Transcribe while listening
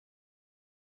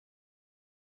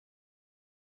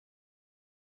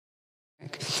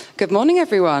Good morning,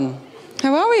 everyone.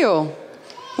 How are we all?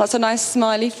 Lots of nice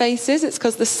smiley faces. It's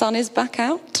because the sun is back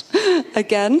out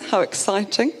again. How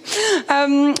exciting.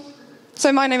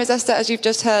 So my name is Esther, as you've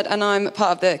just heard, and I'm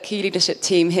part of the key leadership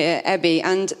team here, Ebby.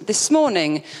 And this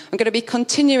morning, I'm going to be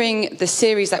continuing the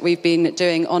series that we've been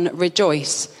doing on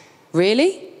Rejoice.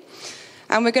 Really?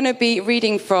 And we're going to be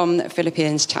reading from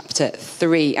Philippians chapter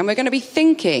 3. And we're going to be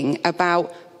thinking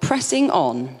about pressing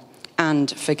on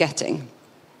and forgetting.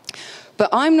 But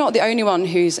I'm not the only one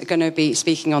who's going to be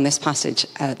speaking on this passage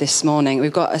this morning.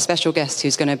 We've got a special guest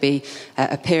who's going to be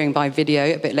appearing by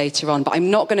video a bit later on. But I'm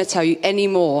not going to tell you any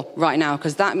more right now,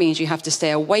 because that means you have to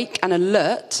stay awake and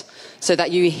alert so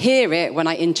that you hear it when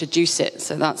I introduce it.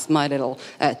 So that's my little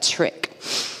trick.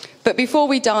 But before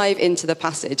we dive into the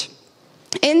passage,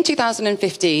 in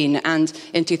 2015 and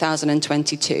in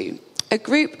 2022, a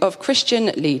group of Christian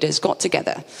leaders got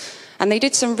together. And they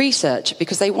did some research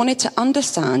because they wanted to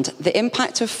understand the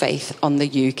impact of faith on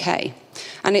the UK.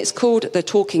 And it's called the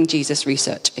Talking Jesus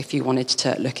Research, if you wanted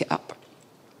to look it up.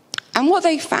 And what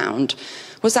they found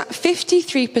was that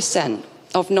 53%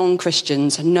 of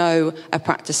non-Christians know a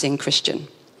practicing Christian.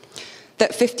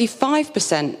 That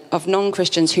 55% of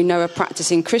non-Christians who know a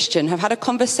practicing Christian have had a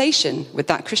conversation with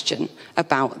that Christian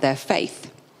about their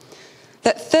faith.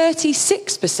 That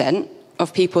 36%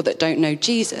 of people that don't know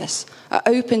Jesus are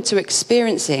open to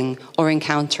experiencing or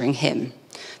encountering him.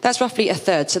 That's roughly a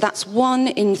third. So that's 1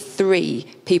 in 3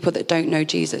 people that don't know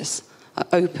Jesus are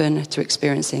open to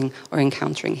experiencing or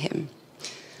encountering him.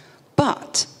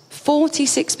 But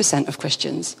 46% of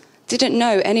Christians didn't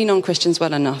know any non-Christians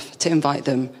well enough to invite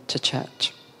them to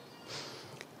church.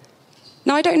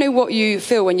 Now, I don't know what you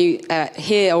feel when you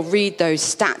hear or read those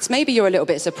stats. Maybe you're a little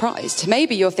bit surprised.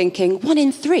 Maybe you're thinking 1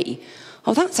 in 3.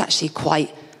 Oh, that's actually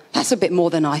that's a bit more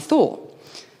than I thought.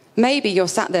 Maybe you're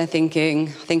sat there thinking,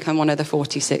 I think I'm one of the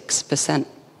 46%.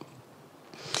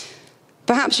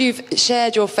 Perhaps you've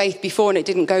shared your faith before and it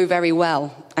didn't go very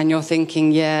well. And you're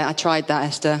thinking, yeah, I tried that,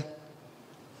 Esther.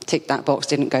 Tick that box,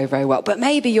 didn't go very well. But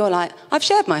maybe you're like, I've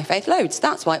shared my faith loads.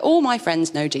 That's why all my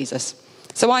friends know Jesus.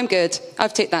 So I'm good.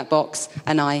 I've ticked that box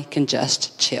and I can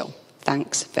just chill.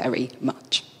 Thanks very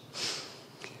much.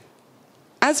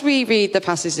 As we read the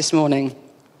passage this morning,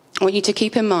 I want you to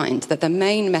keep in mind that the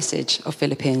main message of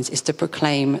Philippians is to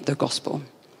proclaim the gospel.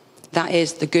 That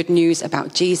is the good news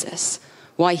about Jesus,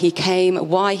 why he came,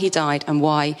 why he died, and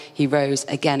why he rose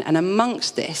again. And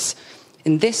amongst this,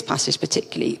 in this passage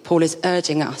particularly, Paul is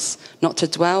urging us not to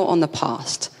dwell on the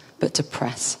past, but to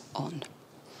press on.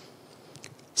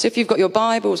 So if you've got your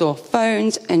Bibles or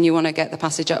phones and you want to get the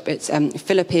passage up, it's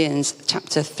Philippians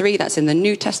chapter 3, that's in the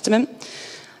New Testament.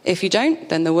 If you don't,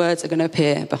 then the words are going to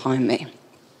appear behind me.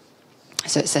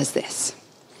 So it says this: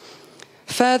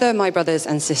 "Further, my brothers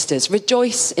and sisters,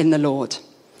 rejoice in the Lord.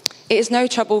 It is no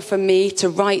trouble for me to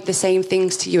write the same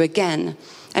things to you again,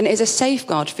 and it is a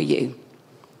safeguard for you.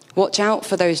 Watch out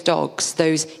for those dogs,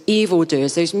 those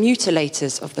evildoers, those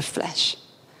mutilators of the flesh.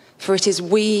 For it is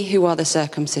we who are the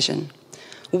circumcision,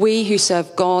 we who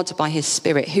serve God by his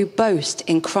Spirit, who boast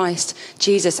in Christ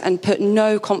Jesus and put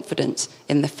no confidence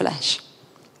in the flesh.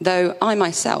 Though I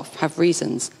myself have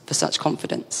reasons for such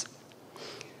confidence.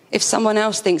 If someone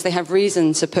else thinks they have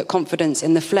reason to put confidence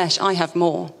in the flesh, I have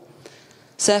more.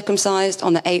 Circumcised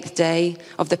on the 8th day,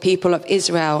 of the people of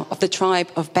Israel, of the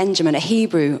tribe of Benjamin, a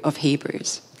Hebrew of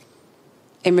Hebrews.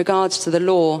 In regards to the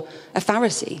law, a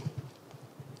Pharisee.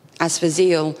 As for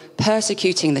zeal,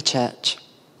 persecuting the church.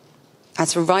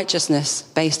 As for righteousness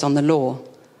based on the law,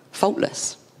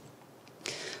 faultless.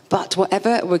 But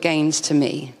whatever were gains to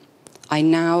me, I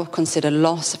now consider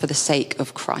loss for the sake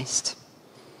of Christ.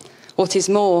 What is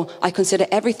more, I consider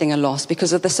everything a loss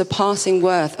because of the surpassing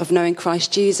worth of knowing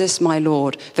Christ Jesus, my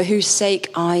Lord, for whose sake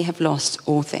I have lost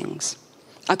all things.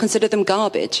 I consider them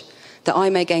garbage, that I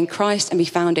may gain Christ and be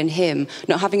found in him,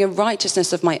 not having a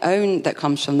righteousness of my own that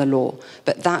comes from the law,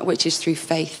 but that which is through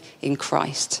faith in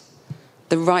Christ,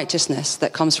 the righteousness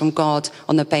that comes from God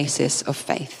on the basis of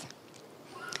faith.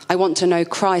 I want to know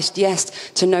Christ,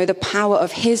 yes, to know the power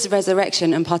of his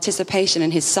resurrection and participation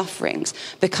in his sufferings,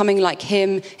 becoming like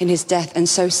him in his death, and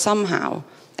so somehow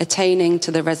attaining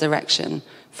to the resurrection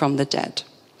from the dead.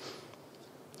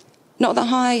 Not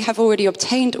that I have already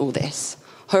obtained all this,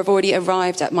 or have already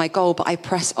arrived at my goal, but I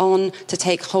press on to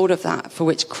take hold of that for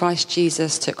which Christ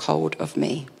Jesus took hold of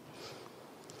me.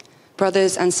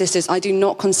 Brothers and sisters, I do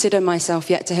not consider myself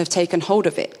yet to have taken hold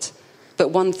of it, but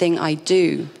one thing I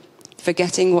do,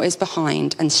 forgetting what is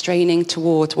behind and straining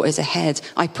towards what is ahead,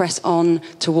 I press on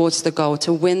towards the goal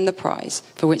to win the prize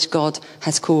for which God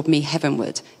has called me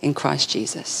heavenward in Christ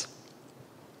Jesus.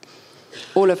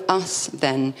 All of us,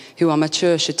 then, who are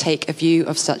mature should take a view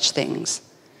of such things.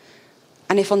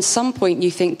 And if on some point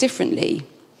you think differently,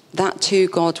 that too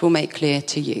God will make clear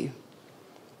to you.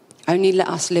 Only let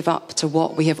us live up to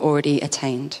what we have already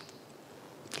attained.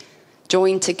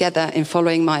 Join together in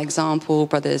following my example,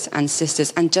 brothers and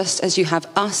sisters, and just as you have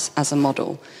us as a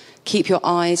model, keep your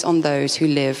eyes on those who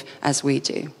live as we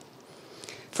do.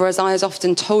 For as I have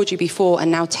often told you before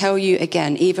and now tell you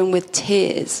again, even with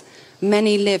tears,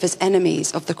 many live as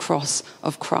enemies of the cross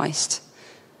of Christ.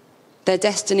 Their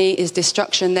destiny is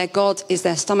destruction, their God is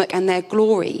their stomach, and their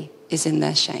glory is in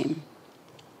their shame.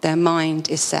 Their mind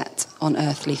is set on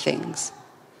earthly things.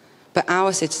 But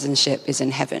our citizenship is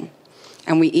in heaven,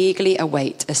 and we eagerly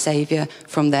await a Saviour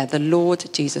from there, the Lord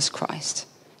Jesus Christ,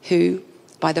 who,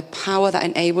 by the power that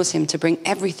enables him to bring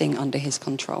everything under his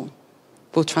control,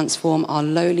 will transform our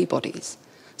lowly bodies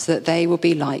so that they will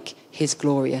be like his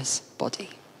glorious body.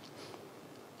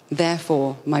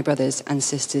 Therefore, my brothers and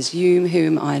sisters, you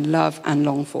whom I love and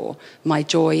long for, my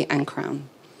joy and crown,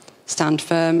 stand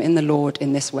firm in the Lord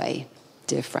in this way,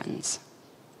 dear friends.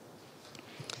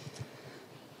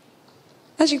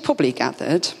 As you probably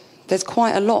gathered, there's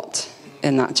quite a lot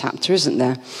in that chapter, isn't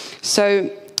there? So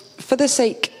for the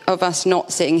sake of us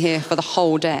not sitting here for the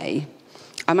whole day,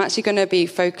 I'm actually going to be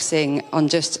focusing on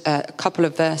just a couple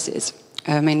of verses,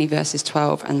 mainly verses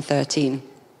 12 and 13.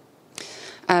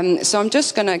 So I'm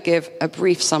just going to give a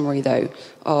brief summary, though,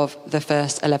 of the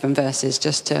first 11 verses,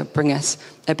 just to bring us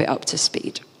a bit up to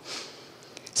speed.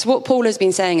 So what Paul has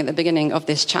been saying at the beginning of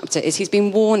this chapter is he's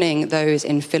been warning those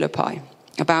in Philippi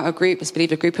about a group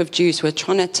of Jews who are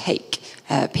trying to take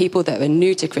people that are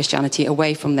new to Christianity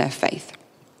away from their faith.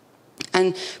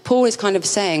 And Paul is kind of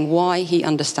saying why he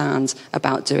understands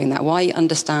about doing that, why he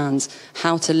understands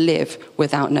how to live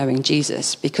without knowing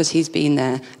Jesus, because he's been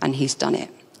there and he's done it.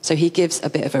 So he gives a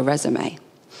bit of a resume.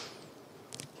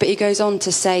 But he goes on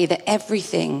to say that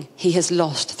everything he has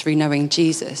lost through knowing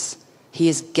Jesus, he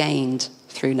has gained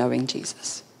through knowing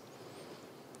Jesus.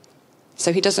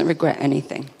 So he doesn't regret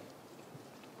anything.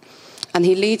 And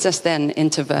he leads us then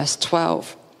into verse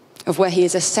 12, of where he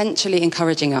is essentially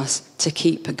encouraging us to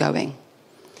keep going.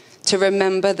 To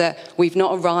remember that we've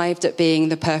not arrived at being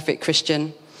the perfect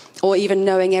Christian or even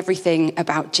knowing everything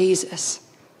about Jesus,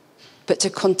 but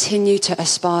to continue to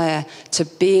aspire to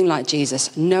being like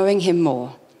Jesus, knowing him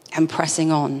more and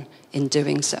pressing on in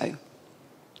doing so.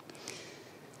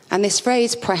 And this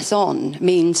phrase, press on,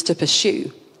 means to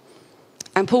pursue.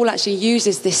 And Paul actually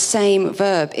uses this same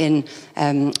verb in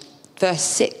verse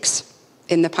 6.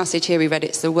 In the passage here we read,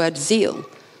 it's the word zeal.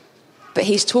 But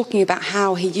he's talking about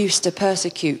how he used to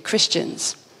persecute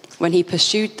Christians when he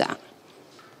pursued that.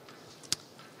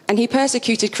 And he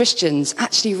persecuted Christians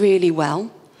actually really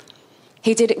well.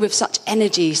 He did it with such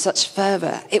energy, such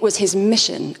fervour. It was his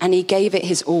mission, and he gave it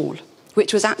his all,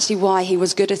 which was actually why he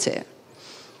was good at it.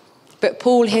 But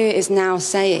Paul here is now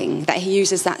saying that he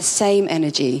uses that same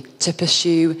energy to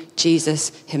pursue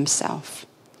Jesus himself.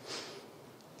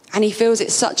 And he feels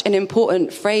it's such an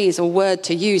important phrase or word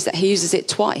to use that he uses it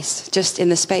twice, just in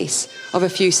the space of a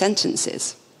few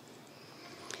sentences.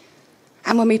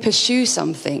 And when we pursue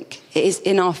something, it is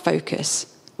in our focus.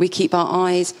 We keep our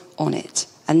eyes on it,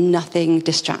 and nothing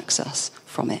distracts us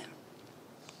from it.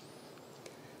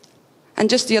 And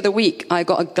just the other week, I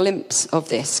got a glimpse of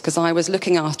this because I was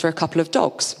looking after a couple of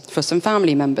dogs for some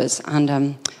family members.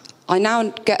 And I now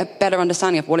get a better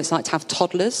understanding of what it's like to have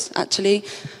toddlers, actually.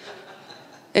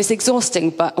 It's exhausting,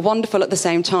 but wonderful at the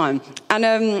same time. And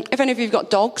if any of you have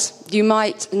got dogs, you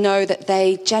might know that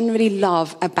they generally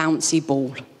love a bouncy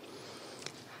ball.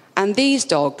 And these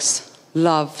dogs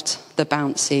loved the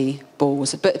bouncy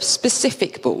balls, but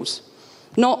specific balls.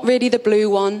 Not really the blue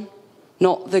one,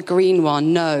 not the green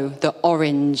one, no, the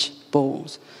orange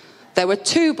balls. There were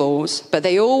two balls, but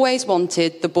they always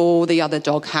wanted the ball the other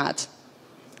dog had.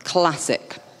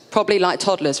 Classic. Probably like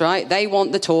toddlers, right? They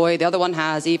want the toy the other one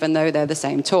has, even though they're the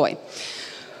same toy.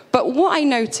 But what I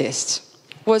noticed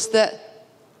was that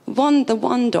the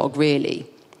one dog really,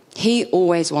 he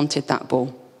always wanted that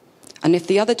ball. And if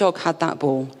the other dog had that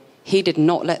ball, he did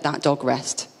not let that dog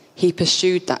rest. He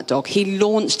pursued that dog. He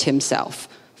launched himself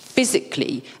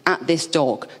physically at this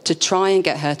dog to try and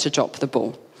get her to drop the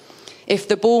ball. If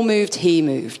the ball moved, he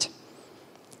moved.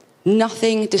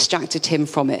 Nothing distracted him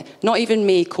from it. Not even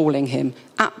me calling him.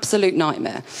 Absolute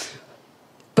nightmare.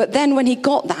 But then when he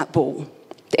got that ball,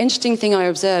 the interesting thing I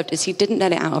observed is he didn't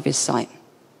let it out of his sight.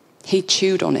 He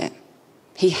chewed on it.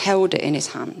 He held it in his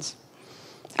hands.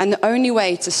 And the only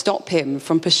way to stop him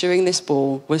from pursuing this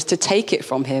ball was to take it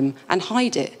from him and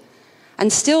hide it.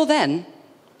 And still then,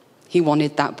 he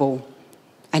wanted that ball.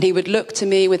 And he would look to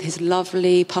me with his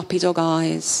lovely puppy dog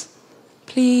eyes.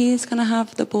 Please, can I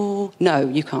have the ball? No,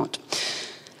 you can't.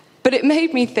 But it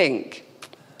made me think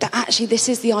that actually this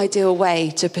is the ideal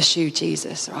way to pursue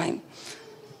Jesus, right?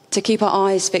 To keep our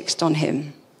eyes fixed on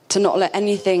him, to not let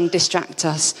anything distract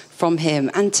us from him,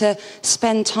 and to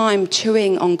spend time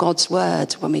chewing on God's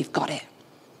word when we've got it,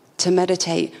 to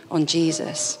meditate on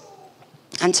Jesus,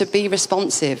 and to be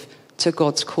responsive to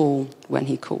God's call when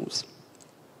he calls.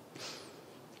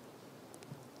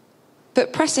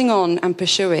 But pressing on and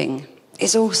pursuing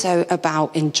is also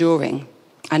about enduring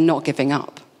and not giving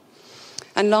up.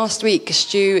 And last week,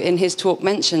 Stu in his talk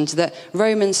mentioned that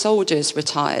Roman soldiers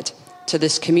retired to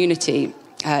this community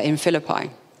in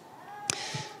Philippi.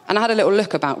 And I had a little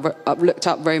looked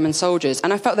up Roman soldiers,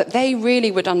 and I felt that they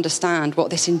really would understand what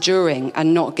this enduring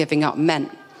and not giving up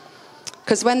meant.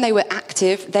 Because when they were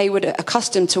active, they were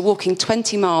accustomed to walking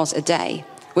 20 miles a day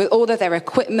with all of their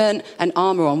equipment and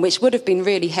armor on, which would have been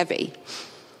really heavy.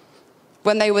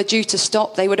 When they were due to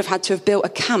stop, they would have had to have built a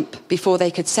camp before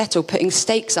they could settle, putting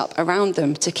stakes up around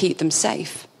them to keep them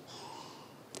safe.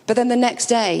 But then the next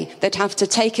day, they'd have to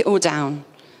take it all down,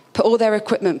 put all their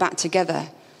equipment back together,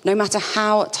 no matter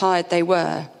how tired they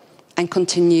were, and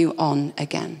continue on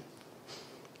again.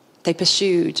 They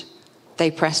pursued,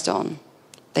 they pressed on,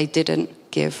 they didn't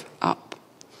give up.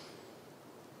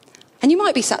 And you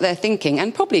might be sat there thinking,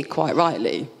 and probably quite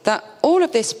rightly, that all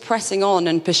of this pressing on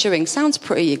and pursuing sounds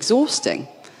pretty exhausting.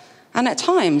 And at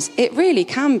times, it really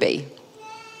can be.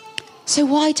 So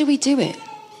why do we do it?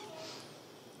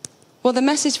 Well, the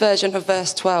Message version of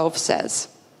verse 12 says,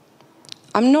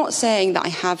 I'm not saying that I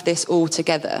have this all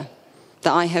together,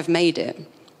 that I have made it,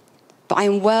 but I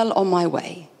am well on my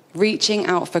way, reaching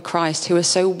out for Christ, who has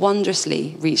so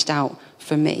wondrously reached out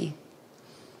for me.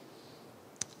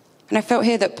 And I felt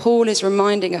here that Paul is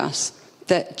reminding us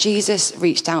that Jesus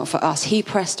reached out for us. He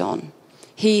pressed on.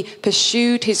 He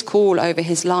pursued his call over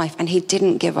his life, and he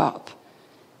didn't give up,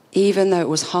 even though it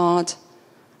was hard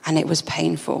and it was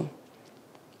painful.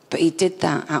 But he did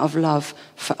that out of love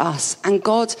for us. And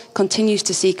God continues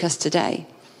to seek us today.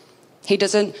 He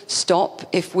doesn't stop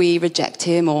if we reject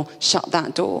him or shut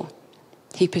that door.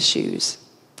 He pursues.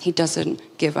 He doesn't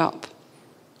give up.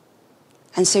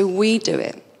 And so we do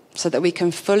it so that we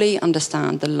can fully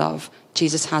understand the love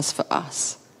Jesus has for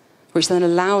us, which then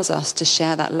allows us to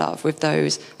share that love with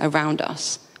those around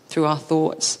us through our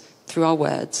thoughts, through our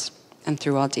words, and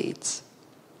through our deeds.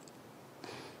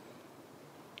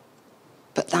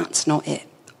 But that's not it,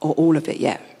 or all of it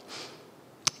yet.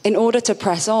 In order to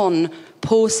press on,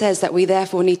 Paul says that we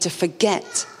therefore need to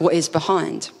forget what is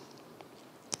behind.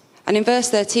 And in verse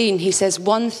 13, he says,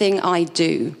 one thing I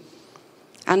do.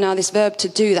 And now this verb to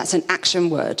do, that's an action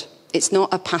word. It's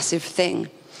not a passive thing.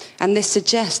 And this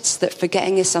suggests that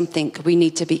forgetting is something we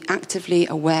need to be actively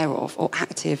aware of or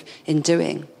active in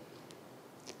doing.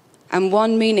 And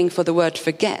one meaning for the word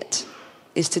forget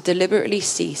is to deliberately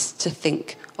cease to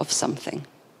think of something.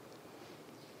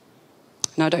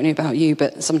 Now, I don't know about you,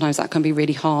 but sometimes that can be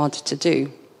really hard to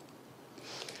do.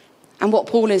 And what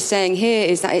Paul is saying here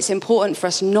is that it's important for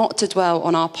us not to dwell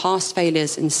on our past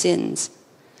failures and sins,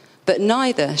 but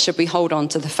neither should we hold on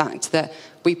to the fact that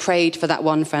we prayed for that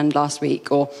one friend last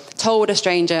week, or told a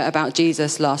stranger about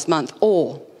Jesus last month,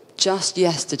 or just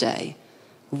yesterday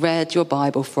read your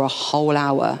Bible for a whole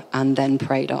hour and then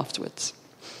prayed afterwards.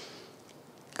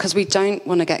 Because we don't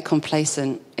want to get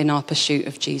complacent in our pursuit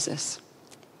of Jesus,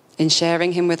 in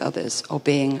sharing him with others or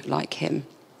being like him.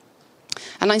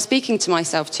 And I'm speaking to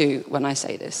myself too when I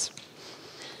say this.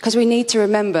 Because we need to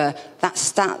remember that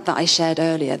stat that I shared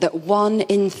earlier, that 1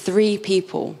 in 3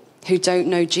 people who don't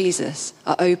know Jesus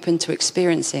are open to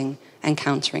experiencing,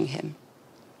 encountering him.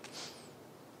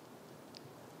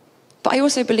 But I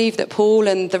also believe that Paul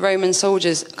and the Roman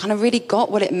soldiers kind of really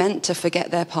got what it meant to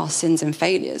forget their past sins and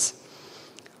failures.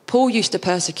 Paul used to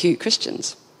persecute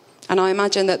Christians. And I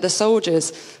imagine that the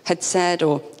soldiers had said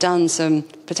or done some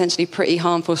potentially pretty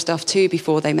harmful stuff too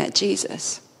before they met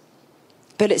Jesus.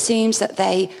 But it seems that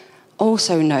they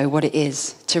also know what it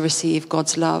is to receive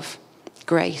God's love,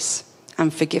 grace,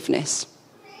 and forgiveness,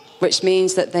 which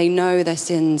means that they know their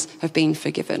sins have been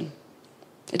forgiven.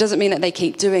 It doesn't mean that they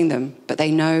keep doing them, but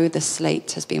they know the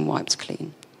slate has been wiped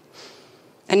clean.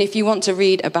 And if you want to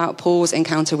read about Paul's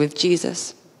encounter with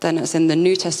Jesus, then it's in the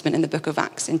New Testament in the book of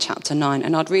Acts in chapter 9.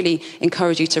 And I'd really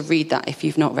encourage you to read that if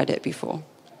you've not read it before.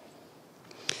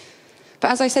 But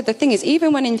as I said, the thing is,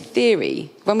 even when in theory,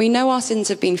 when we know our sins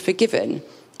have been forgiven,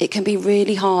 it can be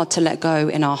really hard to let go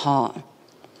in our heart.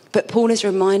 But Paul is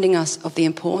reminding us of the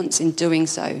importance in doing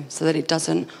so that it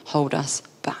doesn't hold us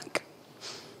back.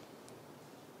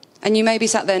 And you may be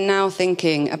sat there now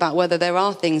thinking about whether there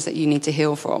are things that you need to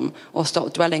heal from or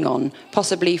stop dwelling on,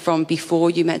 possibly from before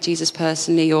you met Jesus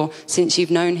personally or since you've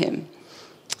known him.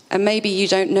 And maybe you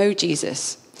don't know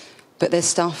Jesus, but there's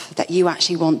stuff that you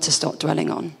actually want to stop dwelling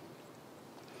on.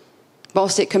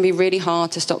 Whilst it can be really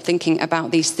hard to stop thinking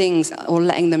about these things or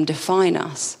letting them define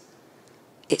us,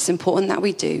 it's important that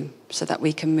we do so that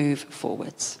we can move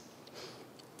forwards.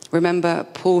 Remember,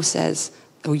 Paul says,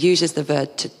 or uses the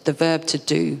verb to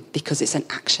do because it's an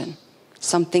action,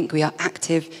 something we are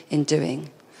active in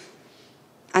doing.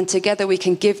 And together we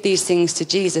can give these things to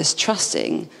Jesus,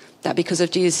 trusting that because of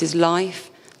Jesus'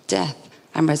 life, death,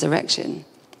 and resurrection,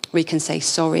 we can say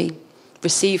sorry,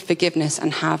 receive forgiveness,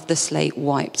 and have the slate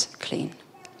wiped clean.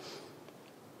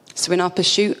 So in our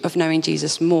pursuit of knowing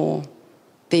Jesus more,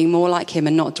 being more like him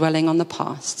and not dwelling on the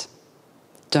past,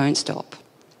 don't stop.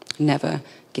 Never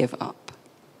give up.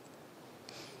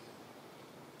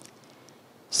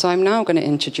 So I'm now going to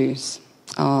introduce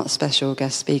our special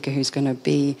guest speaker who's going to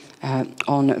be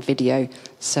on video.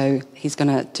 So he's going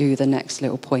to do the next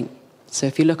little point. So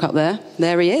if you look up there,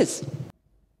 there he is.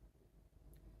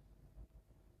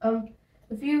 A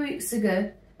few weeks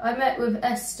ago, I met with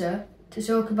Esther to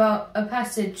talk about a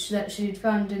passage that she'd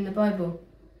found in the Bible.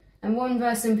 And one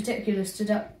verse in particular stood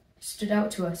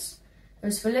out to us. It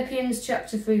was Philippians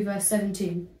chapter 3, verse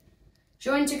 17.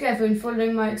 Join together in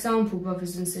following my example,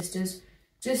 brothers and sisters,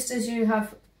 just as you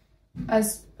have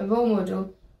as a role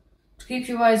model, to keep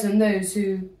your eyes on those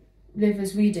who live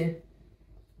as we do.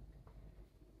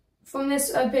 From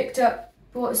this, I picked up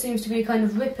what seems to be a kind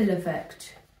of ripple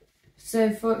effect. So,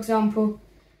 for example,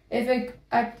 if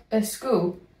at a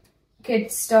school,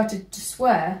 kids started to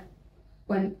swear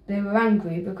when they were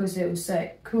angry because it was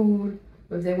like cool,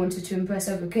 or if they wanted to impress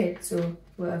other kids or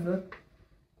whatever.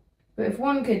 But if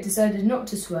one kid decided not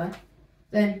to swear,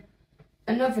 then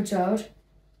another child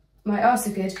might ask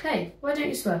the kid, hey, why don't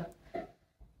you swear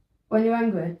when you're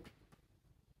angry?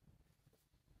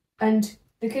 And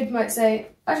the kid might say,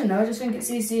 I don't know, I just think it's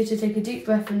easier to take a deep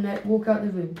breath and walk out the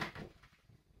room.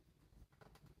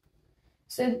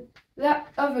 So that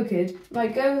other kid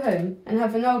might go home and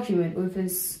have an argument with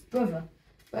his brother,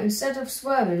 but instead of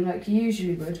swearing like he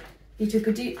usually would, he took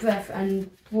a deep breath and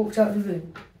walked out the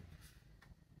room.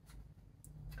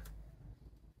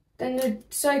 Then the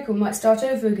cycle might start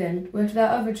over again with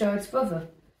that other child's brother,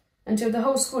 until the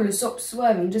whole school has stopped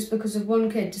swearing just because of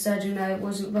one kid deciding that it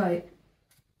wasn't right.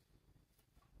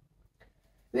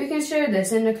 We can show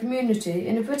this in a community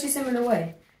in a pretty similar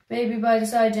way, maybe by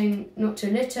deciding not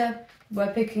to litter, by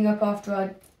picking up after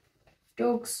our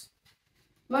dogs.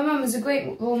 My mum is a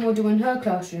great role model in her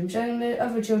classroom, showing the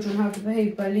other children how to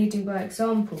behave by leading by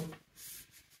example,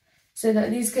 so that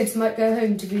these kids might go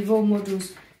home to be role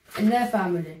models in their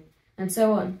family, and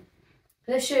so on.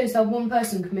 This shows how one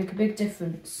person can make a big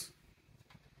difference.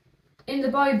 In the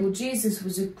Bible, Jesus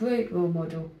was a great role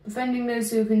model, befriending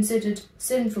those who were considered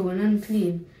sinful and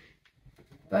unclean,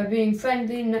 by being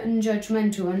friendly,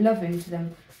 non-judgmental and loving to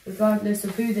them, regardless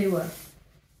of who they were.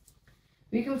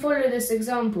 We can follow this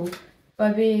example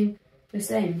by being the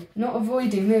same, not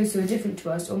avoiding those who are different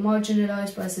to us or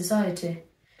marginalised by society,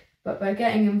 but by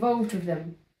getting involved with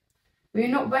them. We are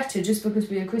not better just because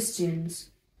we are Christians.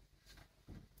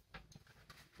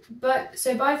 By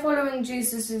following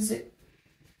Jesus'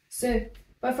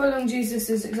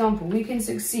 example, we can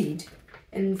succeed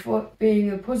in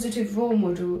being a positive role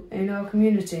model in our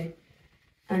community,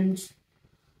 and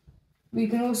we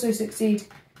can also succeed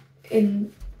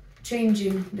in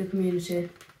changing the community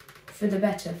for the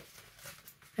better.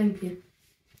 Thank you.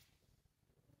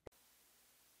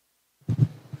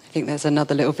 I think there's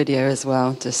another little video as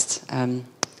well, just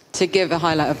to give a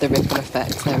highlight of the ripple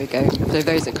effect. There we go. For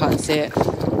those that can't see it,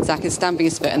 Zach is stamping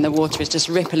his foot and the water is just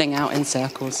rippling out in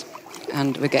circles.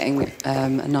 And we're getting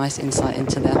a nice insight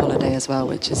into their holiday as well,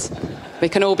 which is, we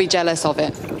can all be jealous of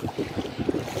it.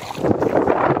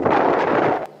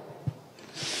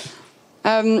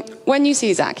 When you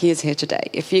see Zach, he is here today.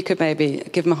 If you could maybe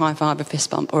give him a high five, a fist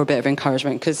bump, or a bit of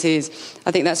encouragement, because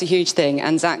I think that's a huge thing.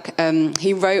 And Zach,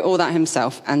 he wrote all that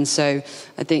himself, and so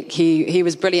I think he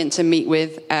was brilliant to meet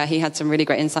with. He had some really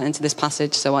great insight into this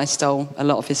passage, so I stole a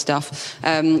lot of his stuff,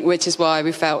 which is why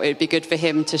we felt it'd be good for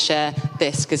him to share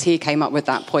this, because he came up with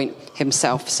that point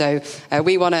himself. So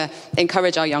we want to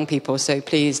encourage our young people, so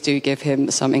please do give him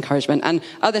some encouragement. And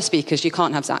other speakers, you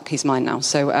can't have Zach, he's mine now.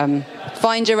 So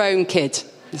find your own kid.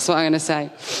 That's what I'm going to say.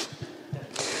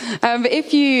 But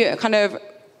if you kind of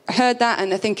heard that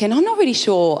and are thinking, I'm not really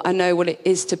sure I know what it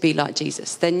is to be like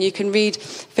Jesus, then you can read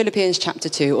Philippians chapter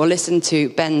 2 or listen to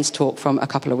Ben's talk from a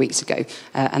couple of weeks ago,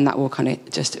 and that will kind of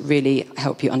just really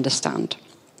help you understand.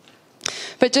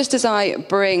 But just as I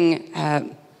bring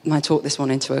my talk this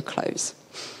morning to a close,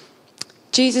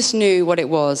 Jesus knew what it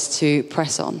was to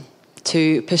press on,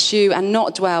 to pursue and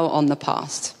not dwell on the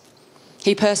past.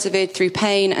 He persevered through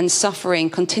pain and suffering,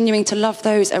 continuing to love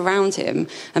those around him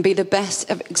and be the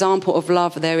best example of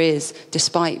love there is,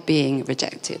 despite being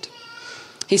rejected.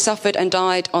 He suffered and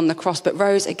died on the cross, but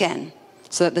rose again,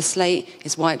 so that the slate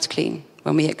is wiped clean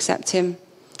when we accept him,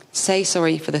 say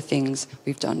sorry for the things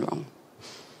we've done wrong.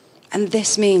 And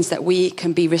this means that we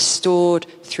can be restored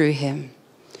through him,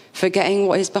 forgetting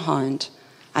what is behind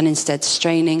and instead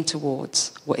straining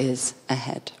towards what is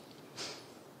ahead.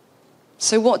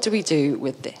 So what do we do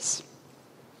with this?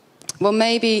 Well,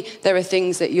 maybe there are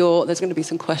things that there's going to be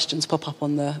some questions pop up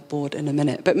on the board in a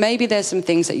minute, but maybe there's some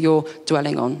things that you're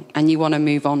dwelling on and you want to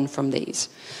move on from these.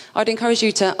 I'd encourage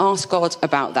you to ask God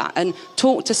about that and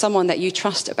talk to someone that you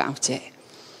trust about it.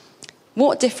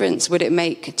 What difference would it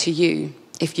make to you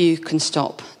if you can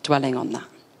stop dwelling on that?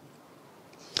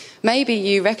 Maybe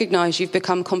you recognize you've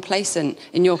become complacent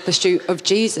in your pursuit of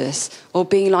Jesus or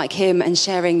being like him and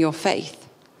sharing your faith.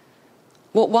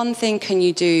 What one thing can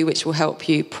you do which will help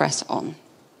you press on?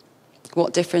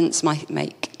 What difference might it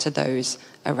make to those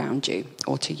around you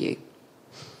or to you?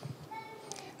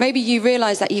 Maybe you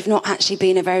realize that you've not actually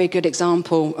been a very good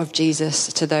example of Jesus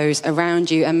to those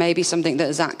around you, and maybe something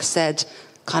that Zach said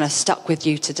kind of stuck with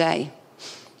you today.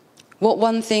 What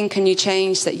one thing can you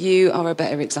change so that you are a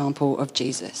better example of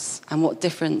Jesus? And what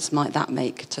difference might that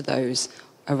make to those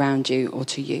around you or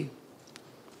to you?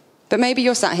 But maybe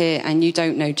you're sat here and you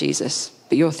don't know Jesus,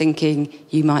 but you're thinking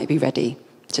you might be ready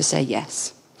to say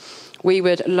yes. We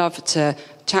would love to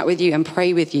chat with you and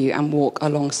pray with you and walk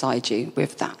alongside you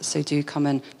with that. So do come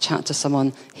and chat to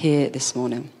someone here this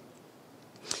morning.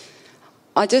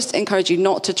 I just encourage you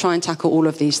not to try and tackle all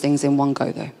of these things in one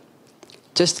go, though.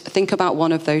 Just think about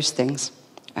one of those things.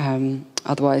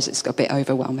 Otherwise, it's a bit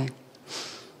overwhelming.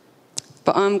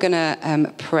 But I'm going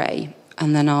to pray,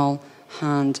 and then I'll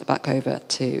hand back over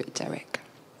to Derek.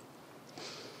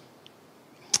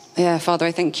 Yeah, Father,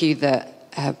 I thank you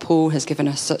that Paul has given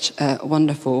us such a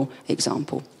wonderful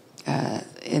example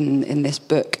in this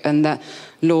book, and that,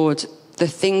 Lord, the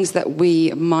things that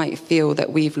we might feel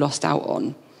that we've lost out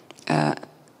on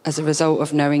as a result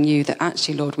of knowing you, that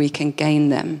actually, Lord, we can gain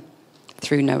them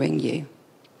through knowing you.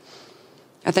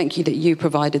 I thank you that you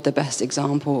provided the best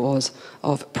examples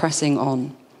of pressing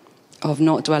on, of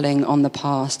not dwelling on the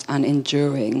past and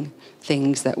enduring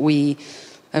things that we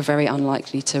are very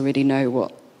unlikely to really know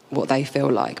what they feel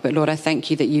like. But Lord, I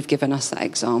thank you that you've given us that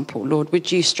example. Lord,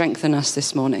 would you strengthen us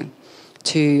this morning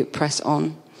to press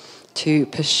on, to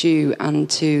pursue and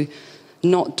to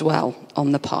not dwell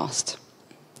on the past,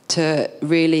 to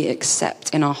really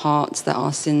accept in our hearts that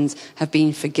our sins have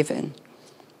been forgiven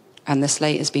and the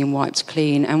slate has been wiped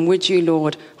clean. And would you,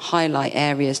 Lord, highlight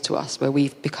areas to us where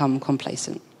we've become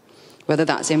complacent, whether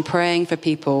that's in praying for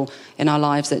people in our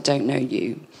lives that don't know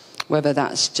you, whether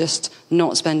that's just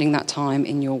not spending that time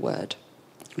in your word.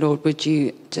 Lord, would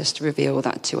you just reveal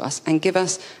that to us and give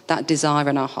us that desire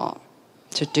in our heart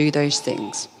to do those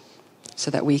things so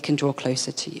that we can draw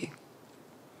closer to you.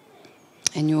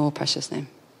 In your precious name,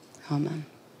 amen.